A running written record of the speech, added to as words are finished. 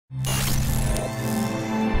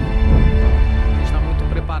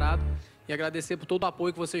e agradecer por todo o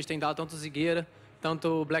apoio que vocês têm dado, tanto o Zigueira,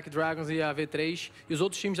 tanto o Black Dragons e a V3, e os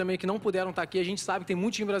outros times também que não puderam estar aqui. A gente sabe que tem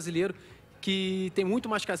muito time brasileiro que tem muito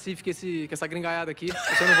mais cacife que essa gringaiada aqui.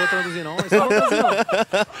 Isso eu não vou traduzir, não. Isso eu não vou traduzir, não.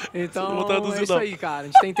 Então, é isso aí, cara. A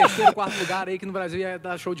gente tem terceiro, quarto lugar aí, que no Brasil ia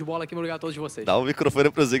dar show de bola aqui no lugar a todos de vocês. Dá o microfone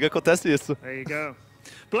pro Ziga e acontece isso. There you go.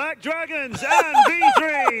 Black Dragons and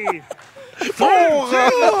V3!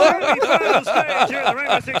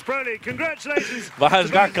 Vai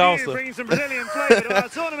rasgar a calça. Nós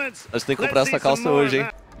temos que comprar essa calça hoje, hein?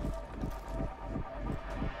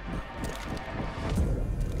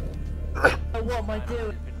 What am I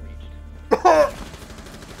doing?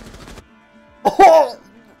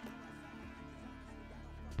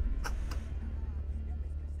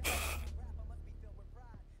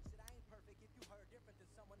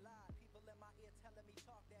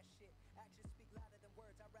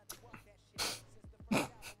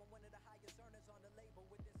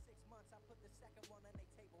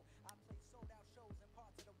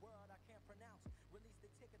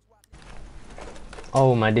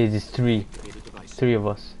 Oh, my days is three of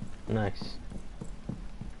us. Nice.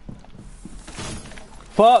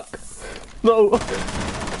 Fuck! No!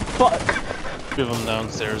 Fuck! Two of them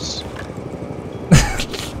downstairs.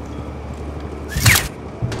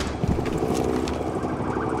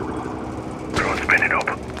 Spin it up.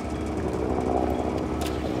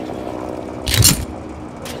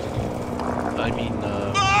 I mean,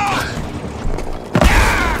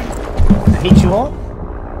 I hate you all.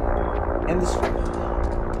 And this.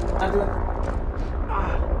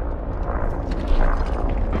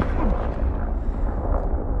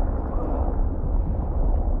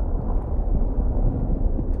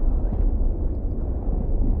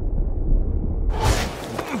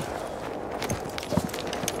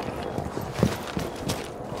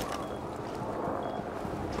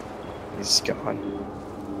 He's gone.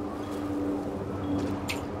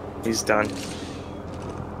 He's done.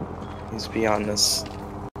 He's beyond this.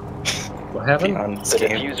 What happened? Beyond this The game.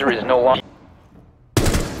 diffuser is no longer.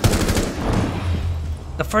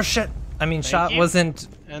 The first shot wasn't.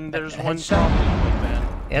 and there's a one headshot? man.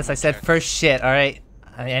 Yes, I said first shit. All right.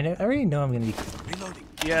 I already know I'm gonna be. Reloading.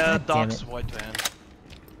 Yeah, God damn Doc's it. white van.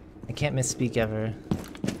 I can't misspeak ever.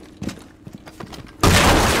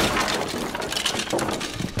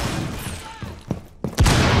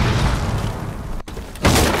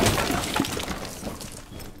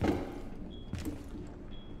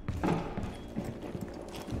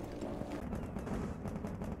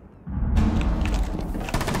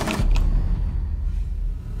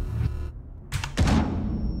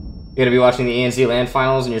 You gonna be watching the ANZ LAN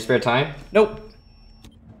finals in your spare time? Nope.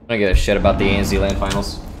 I don't give a shit about the ANZ LAN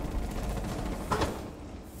finals.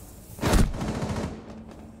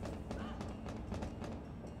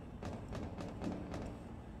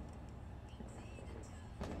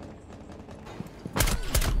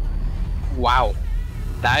 Wow.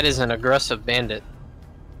 That is an aggressive bandit.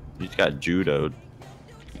 He just got judoed.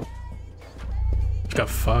 Just got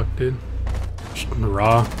fucked, dude. Just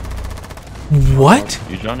raw. What?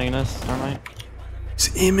 You joining us, Starlight?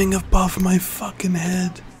 He's aiming above my fucking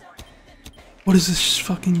head. What is this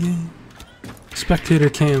fucking game? Spectator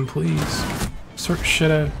cam, please. Sort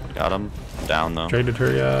shit out. Got him. Down though. Traded,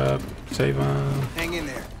 hurry up. Save him. Hang in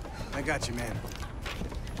there. I got you, man.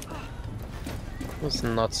 This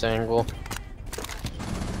nuts angle.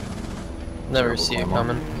 Never see it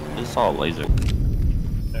coming. Just saw a laser.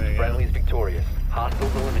 Friendly's victorious.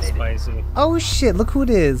 Hostiles eliminated. Spicy. Oh shit! Look who it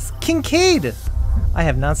is. Kincaid. I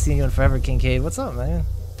have not seen you in forever, Kincaid. What's up, man?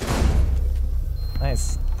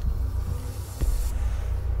 Nice.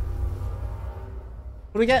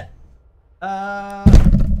 What do we get? My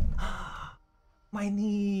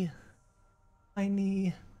knee. My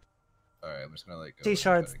knee. Alright, I'm just gonna like go.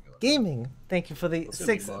 J-Shards Gaming. Thank you for the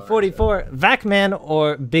 644. Vacman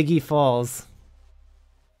or Biggie Falls.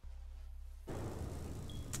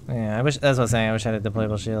 Yeah, I wish. That's what I'm saying. I wish I had a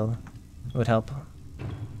deployable shield. It would help.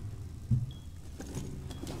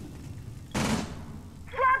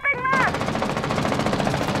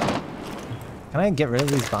 Can I get rid of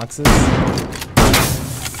these boxes?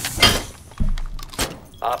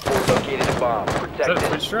 Op 4 located a bomb. Protect Is that a it.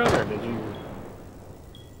 Twitch drone or did you?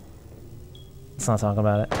 Let's not talk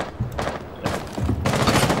about it.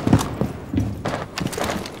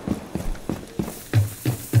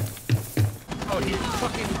 Oh, he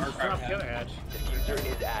fucking dropped the other hatch. Diffuser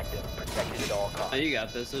is active. Protected at all costs. Oh, you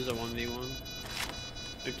got this. There's a 1v1.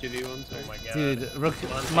 Or 2v1, sorry. Oh my god. Dude,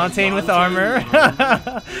 Montaigne with armor.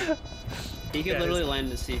 He could literally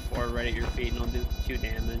land the C4 right at your feet and it'll do 2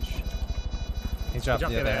 damage. He dropped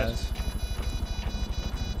the other hatch.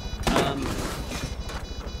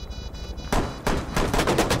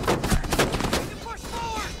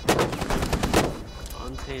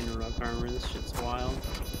 insane rock armor. This shit's wild.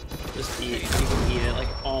 Just eat it. You can eat it. Like,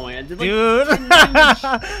 oh my god. Did, like, Dude!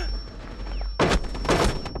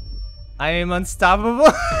 I am unstoppable.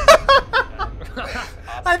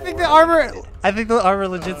 I think the armor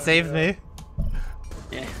legit saved me.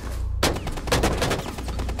 Yeah.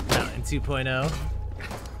 In 2.0.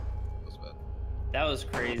 That was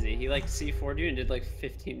crazy. He like C4'd you and did like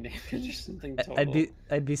 15 damage or something total.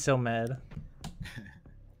 I'd be so mad.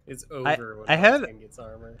 It's over when I had gets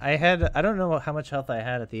armor. I don't know how much health I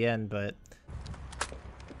had at the end, but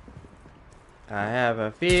I have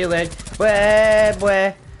a feeling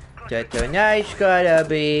that tonight's gonna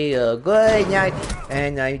be a good night,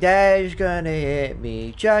 and my dad's gonna hit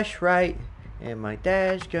me just right, and my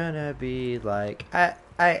dad's gonna be like,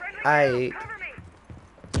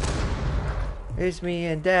 it's me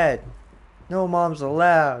and Dad. No moms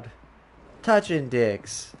allowed. Touching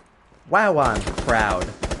dicks. Wow, I'm proud.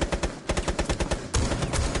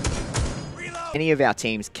 Any of our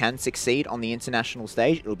teams can succeed on the international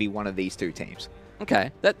stage, it'll be one of these two teams.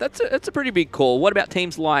 Okay, that's a pretty big call. What about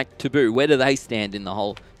teams like Taboo? Where do they stand in the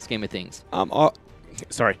whole scheme of things? I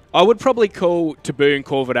would probably call Taboo and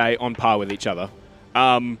Corvidae on par with each other.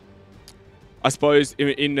 I suppose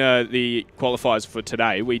in the qualifiers for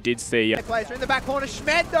today, we did see... Players are in the back corner.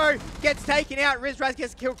 Schmendo gets taken out. Rizraz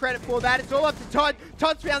gets kill credit for that. It's all up to Todd.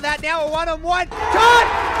 Todd's found that. Now a one-on-one. Todd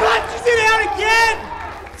punches it out again!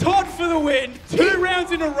 Todd for the win. 2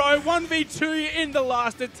 rounds in a row. 1v2 in the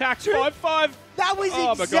last attack. 5-5. That was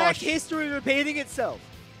oh exact history repeating itself.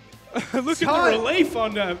 Look at the relief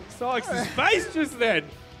on Sykes' face just then.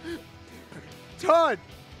 Todd,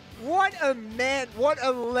 what a man. What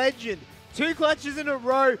a legend. 2 clutches in a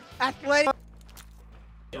row. Athletico.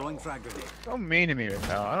 Don't mean to me,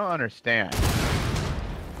 Rappel. I don't understand.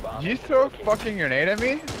 Did you throw a fucking grenade at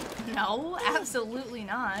me? No, absolutely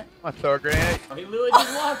not. I throw a grenade. He literally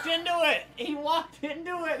just walked into it. He walked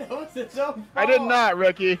into it. It was his own fault. I did not,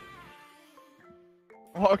 rookie.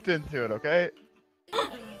 Walked into it, okay?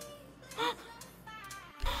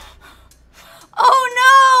 Oh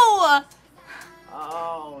no!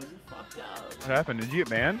 Oh, you fucked up. What happened? Did you get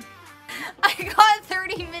banned? I got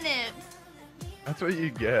 30 minutes. That's what you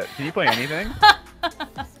get. Can you play anything?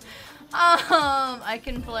 I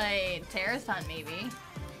can play Terrorist Hunt maybe.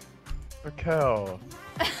 Raquel.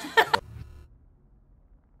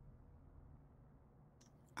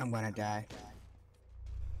 I'm gonna die.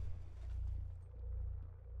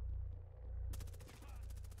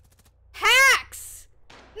 Hacks!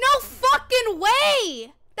 No fucking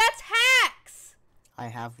way! That's hacks! I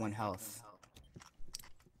have 1 health.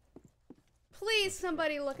 Please,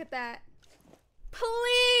 somebody look at that.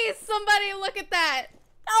 Please, somebody look at that.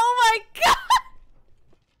 Oh my god!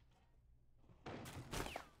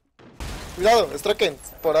 Cuidado, Stroken.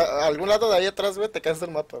 Por algún lado de ahí atrás, güey, te caes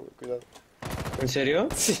del mapa, güey. Cuidado. ¿En serio?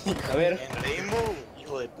 Sí. A ver. En Rainbow,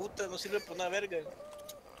 hijo de puta, no sirve por una verga.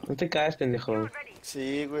 No te caes, pendejo.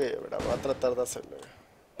 Sí, güey, pero voy a tratar de hacerlo, güey.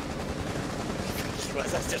 ¿Qué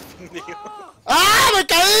vas a hacer, pendejo? ¡Ah! ¡Me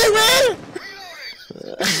caí, güey!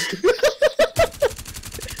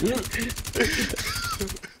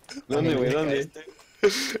 ¿Dónde, güey? ¿Dónde?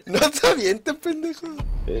 No te avientes, pendejo.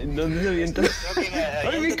 ¿Dónde se avienta?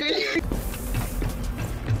 ¡Ay, me caí!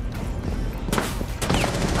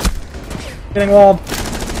 Getting robbed.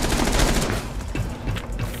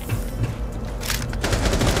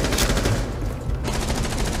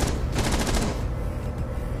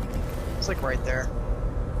 It's like right there.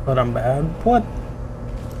 But I'm bad. What?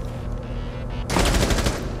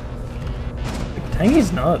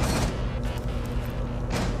 Tangy's nuts.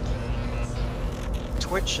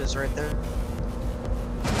 Twitch is right there.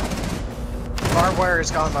 Barbed wire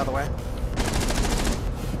is gone, by the way.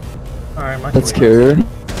 Alright, my That's scared.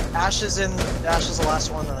 Ash is the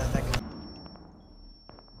last one, then I think.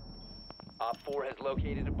 Op 4 has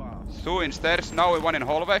located a bomb. 2 in stairs, now 1 in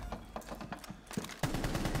hallway.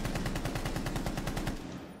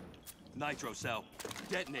 Nitro cell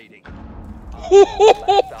detonating.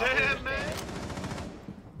 Damn, man.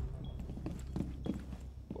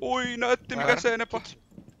 Ui, näytti mikä seinäpä.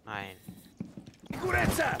 Näin.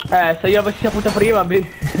 Se io avessi saputo prima,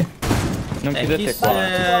 Non chiudete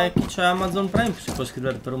qua. Chi c'ha Amazon Prime si può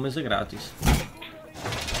iscrivere per un mese gratis.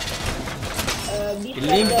 Il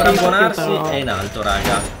link per abbonarsi è in alto,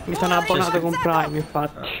 raga. Mi sono abbonato con Prime,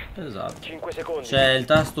 infatti. Esatto. C'è il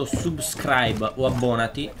tasto subscribe o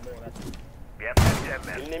abbonati.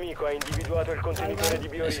 Il nemico ha individuato il contenitore di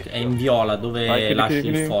biorifugio. È in viola dove lasci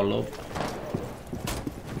il follow.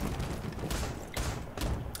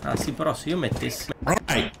 Ah sì, però se io mettessi...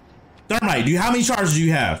 Alright. Thermite, how many charges do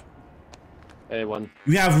you have? One.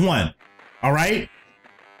 You have 1. Alright?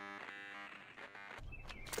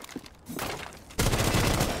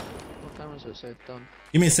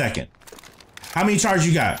 Give me a second. How many charges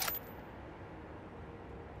you got?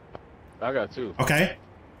 I got 2. Okay.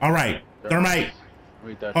 All right. Thermite.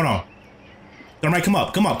 Hold on. Thermite, come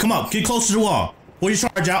up. Come up. Come up. Get close to the wall. Pull your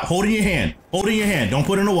charge out. Hold it in your hand. Hold it in your hand. Don't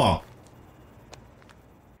put it in the wall.